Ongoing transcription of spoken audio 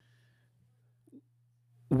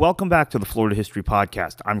Welcome back to the Florida History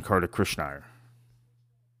Podcast. I'm Carter Krishnaiyer.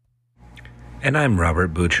 And I'm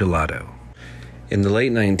Robert Buccellato. In the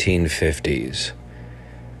late 1950s,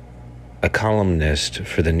 a columnist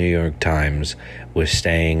for the New York Times was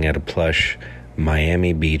staying at a plush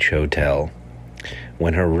Miami Beach hotel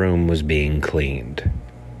when her room was being cleaned.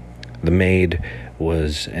 The maid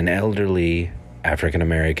was an elderly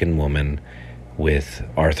African-American woman with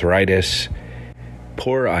arthritis,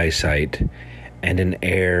 poor eyesight, and an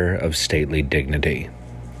air of stately dignity.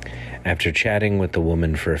 After chatting with the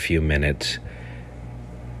woman for a few minutes,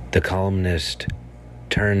 the columnist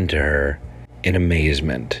turned to her in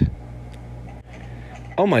amazement.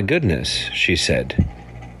 "Oh my goodness," she said.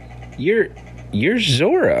 You're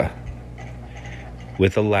Zora."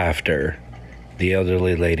 With a laughter, the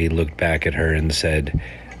elderly lady looked back at her and said,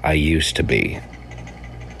 "I used to be."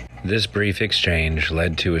 This brief exchange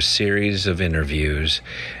led to a series of interviews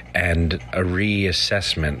and a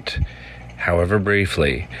reassessment, however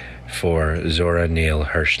briefly, for Zora Neale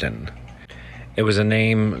Hurston. It was a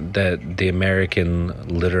name that the American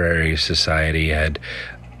Literary Society had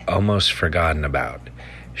almost forgotten about.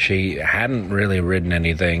 She hadn't really written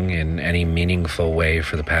anything in any meaningful way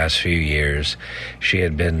for the past few years. She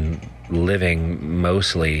had been living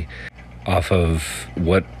mostly off of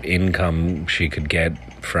what income she could get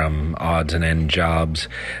from odds and end jobs,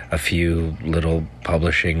 a few little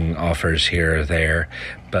publishing offers here or there,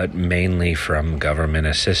 but mainly from government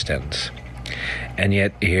assistance. And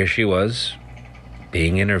yet here she was,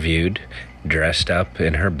 being interviewed, dressed up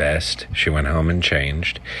in her best. She went home and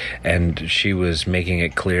changed, and she was making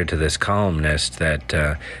it clear to this columnist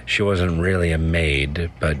that she wasn't really a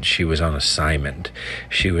maid, but she was on assignment.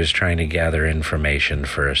 She was trying to gather information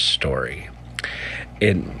for a story.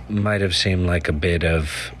 It might have seemed like a bit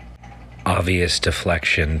of obvious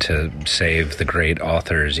deflection to save the great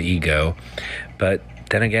author's ego, but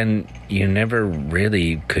then again, you never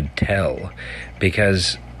really could tell,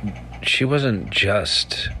 because she wasn't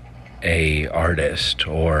just a artist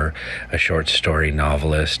or a short story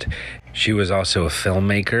novelist. She was also a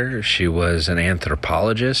filmmaker, she was an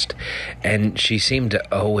anthropologist, and she seemed to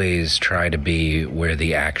always try to be where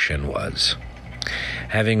the action was.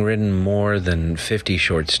 Having written more than 50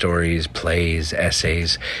 short stories, plays,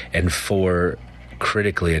 essays, and 4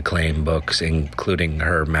 critically acclaimed books, including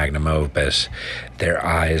her magnum opus, Their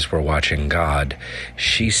Eyes Were Watching God,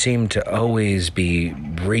 she seemed to always be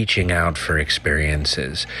reaching out for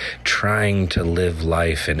experiences, trying to live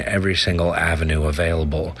life in every single avenue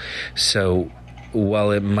available. So,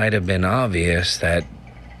 while it might have been obvious that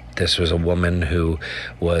this was a woman who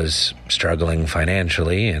was struggling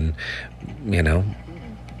financially and,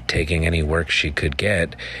 taking any work she could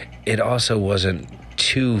get, it also wasn't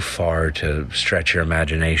too far to stretch your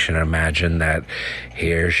imagination and imagine that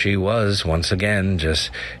here she was once again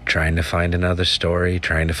just trying to find another story,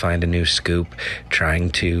 trying to find a new scoop, trying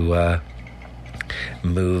to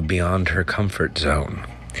move beyond her comfort zone.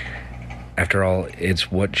 After all,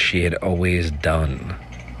 it's what she had always done.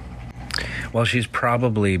 While she's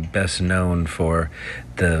probably best known for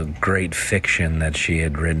the great fiction that she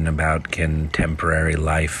had written about contemporary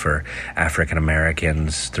life for African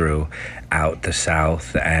Americans throughout the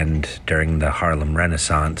South and during the Harlem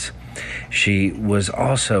Renaissance, she was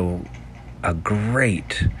also a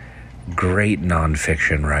great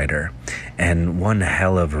nonfiction writer and one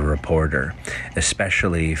hell of a reporter,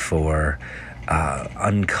 especially for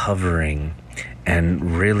uncovering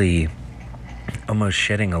and really almost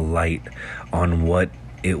shedding a light on what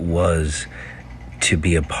it was to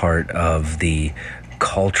be a part of the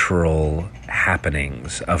cultural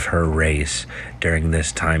happenings of her race during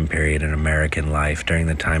this time period in American life, during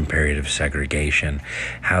the time period of segregation,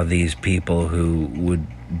 how these people who would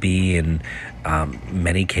be in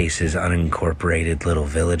many cases unincorporated little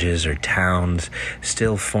villages or towns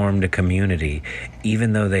still formed a community.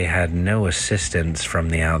 Even though they had no assistance from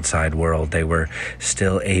the outside world, they were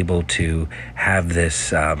still able to have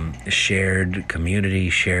this shared community,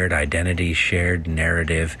 shared identity, shared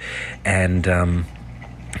narrative, and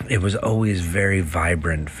it was always very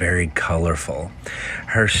vibrant, very colorful.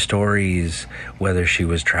 Her stories, whether she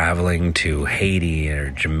was traveling to Haiti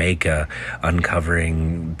or Jamaica,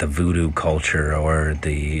 uncovering the voodoo culture or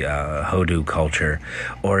the hoodoo culture,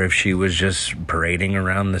 or if she was just parading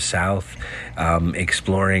around the South,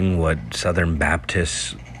 exploring what Southern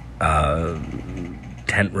Baptist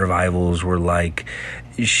tent revivals were like,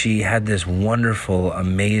 she had this wonderful,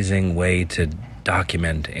 amazing way to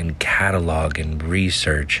document and catalog and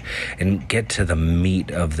research and get to the meat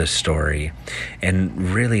of the story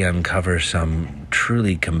and really uncover some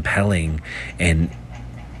truly compelling and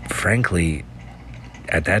frankly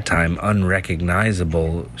at that time,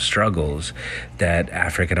 unrecognizable struggles that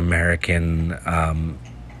African American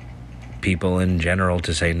people in general,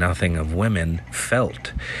 to say nothing of women,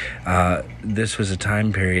 felt. This was a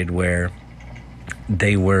time period where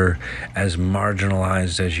they were as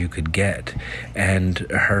marginalized as you could get, and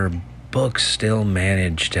her books still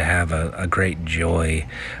managed to have a great joy,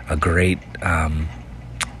 a great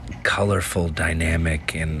colorful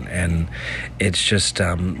dynamic, and it's just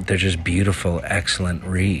they're just beautiful, excellent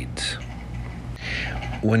reads.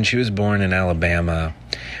 When she was born in Alabama,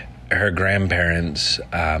 her grandparents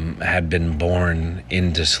had been born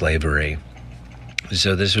into slavery.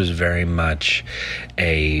 So this was very much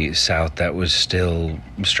a South that was still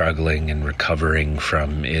struggling and recovering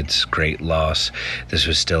from its great loss. This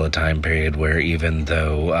was still a time period where, even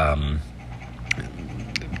though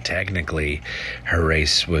technically her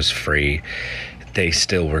race was free, they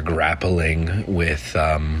still were grappling with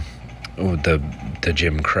the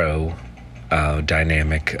Jim Crow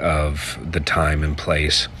dynamic of the time and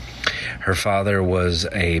place. Her father was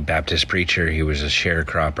a Baptist preacher. He was a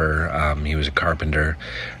sharecropper. He was a carpenter.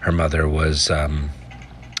 Her mother was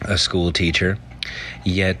a school teacher.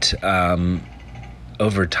 Yet,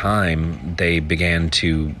 over time, they began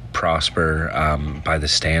to prosper by the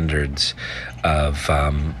standards of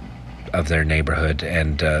their neighborhood,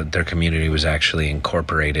 and their community was actually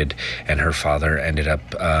incorporated, and her father ended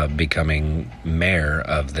up becoming mayor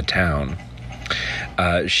of the town.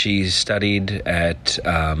 She studied at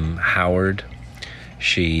Howard.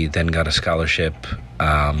 She then got a scholarship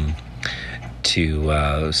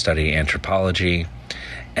to study anthropology,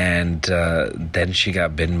 and then she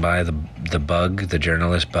got bitten by the bug, the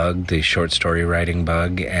journalist bug, the short story writing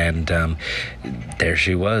bug, and there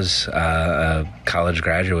she was, a college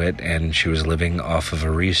graduate, and she was living off of a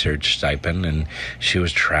research stipend, and she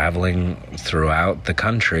was traveling throughout the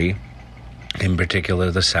country, in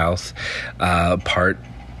particular the South, part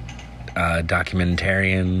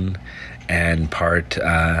documentarian and part,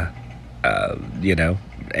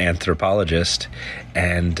 anthropologist.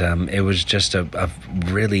 And it was just a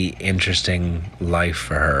really interesting life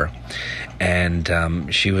for her.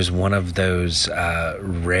 And she was one of those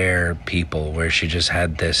rare people where she just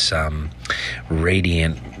had this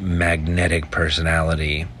radiant, magnetic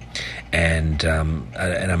personality and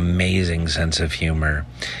an amazing sense of humor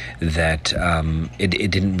that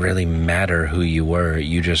it didn't really matter who you were.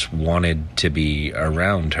 You just wanted to be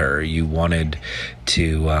around her. You wanted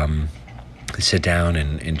to sit down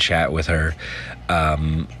and chat with her.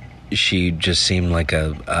 She just seemed like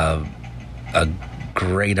a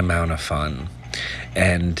great amount of fun.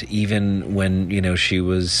 And even when, she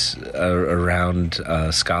was around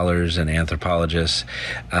scholars and anthropologists,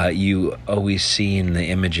 you always see in the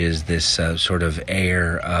images this sort of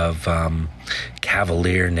air of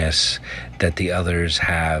cavalierness that the others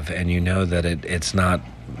have. And you know that it's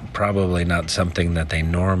probably not something that they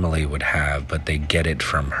normally would have, but they get it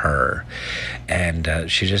from her.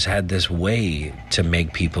 And she just had this way to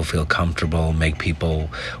make people feel comfortable, make people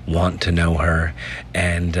want to know her.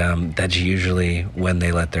 And that's usually when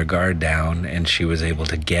they let their guard down, and she was able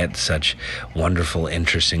to get such wonderful,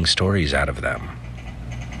 interesting stories out of them.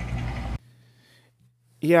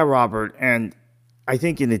 Yeah, Robert. And I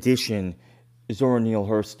think in addition, Zora Neale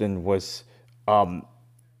Hurston was, I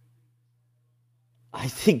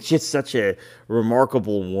think, just such a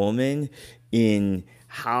remarkable woman in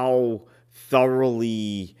how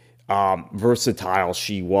thoroughly versatile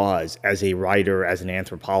she was as a writer, as an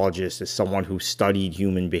anthropologist, as someone who studied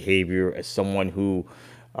human behavior, as someone who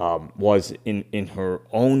was in her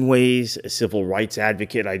own ways a civil rights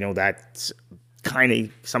advocate. I know that kind of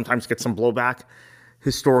sometimes gets some blowback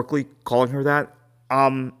historically, calling her that.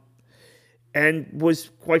 And was,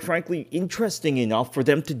 quite frankly, interesting enough for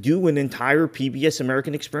them to do an entire PBS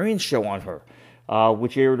American Experience show on her,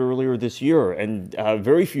 which aired earlier this year. And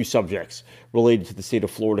very few subjects related to the state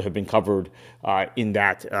of Florida have been covered in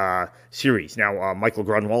that series. Now, Michael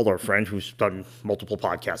Grunwald, our friend who's done multiple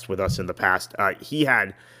podcasts with us in the past, he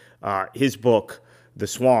had his book, The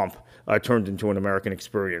Swamp, turned into an American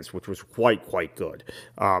Experience, which was quite good.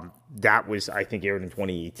 That was, I think, aired in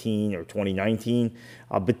 2018 or 2019.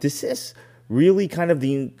 But this is really kind of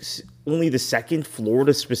only the second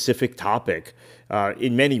Florida-specific topic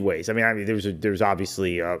in many ways. I mean, there's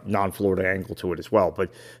obviously a non-Florida angle to it as well,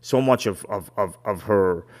 but so much of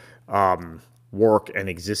her work and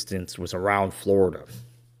existence was around Florida.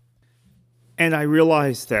 And I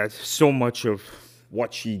realized that so much of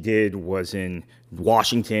what she did was in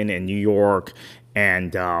Washington and New York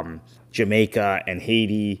and Jamaica and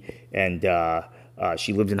Haiti, and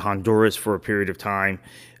she lived in Honduras for a period of time.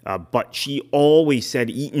 But she always said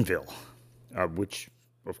Eatonville, which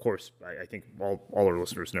of course, I think all our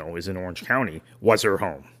listeners know, is in Orange County, was her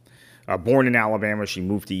home. Born in Alabama, she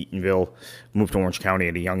moved to Eatonville, moved to Orange County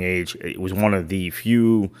at a young age. It was one of the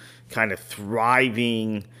few kind of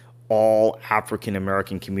thriving all African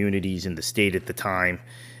American communities in the state at the time.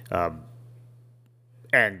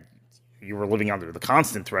 And you were living under the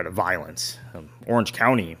constant threat of violence. Orange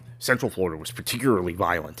County, Central Florida, was particularly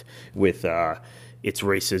violent with its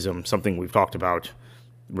racism, something we've talked about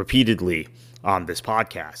repeatedly on this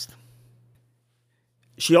podcast.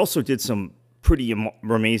 She also did some pretty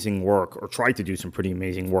amazing work, or tried to do some pretty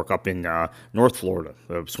amazing work up in North Florida,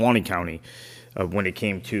 Suwannee County, when it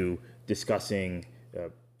came to discussing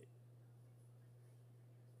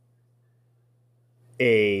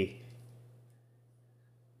a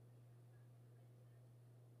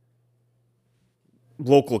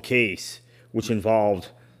local case which involved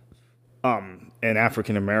an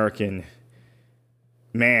African American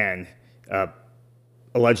man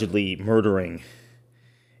allegedly murdering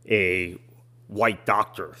a white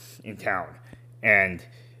doctor in town. And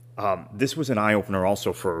this was an eye-opener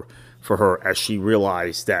also for her, as she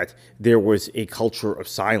realized that there was a culture of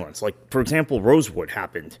silence. Like, for example, Rosewood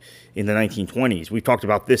happened in the 1920s. We've talked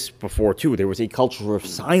about this before, too. There was a culture of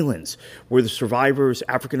silence where the survivors,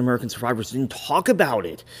 African-American survivors, didn't talk about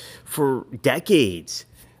it for decades,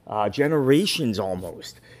 generations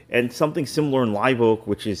almost. And something similar in Live Oak,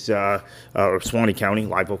 which is or Suwannee County,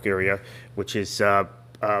 Live Oak area, which is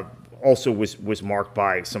also was marked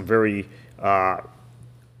by some very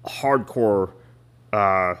hardcore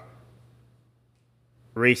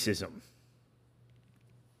racism.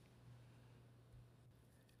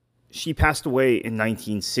 She passed away in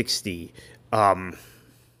 1960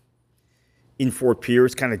 in Fort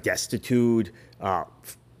Pierce, kind of destitute,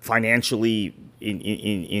 financially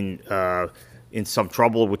in some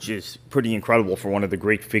trouble, which is pretty incredible for one of the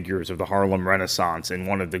great figures of the Harlem Renaissance and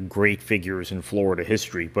one of the great figures in Florida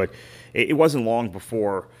history. But it wasn't long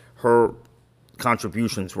before her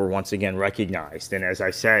contributions were once again recognized. And as I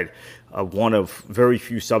said, one of very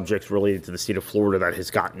few subjects related to the state of Florida that has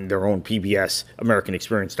gotten their own PBS American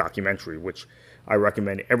Experience documentary, which I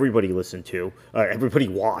recommend everybody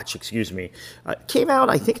watch, came out,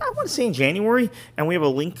 I think, I want to say in January, and we have a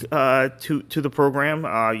link to the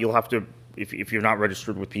program. You'll have to, if you're not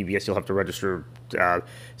registered with PBS, you'll have to register,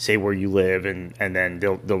 say where you live, and then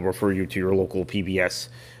they'll refer you to your local PBS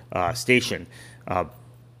station.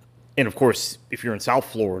 And of course, if you're in South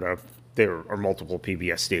Florida, there are multiple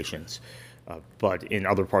PBS stations. But in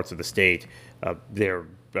other parts of the state, there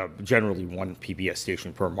are generally one PBS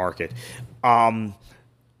station per market. And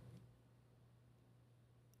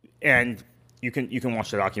you can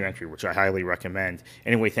watch the documentary, which I highly recommend.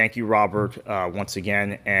 Anyway, thank you, Robert, once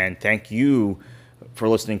again. And thank you for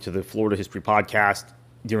listening to the Florida History Podcast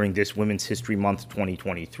during this Women's History Month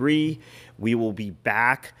 2023. We will be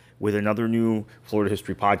back with another new Florida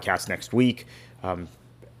History Podcast next week.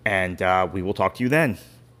 And we will talk to you then.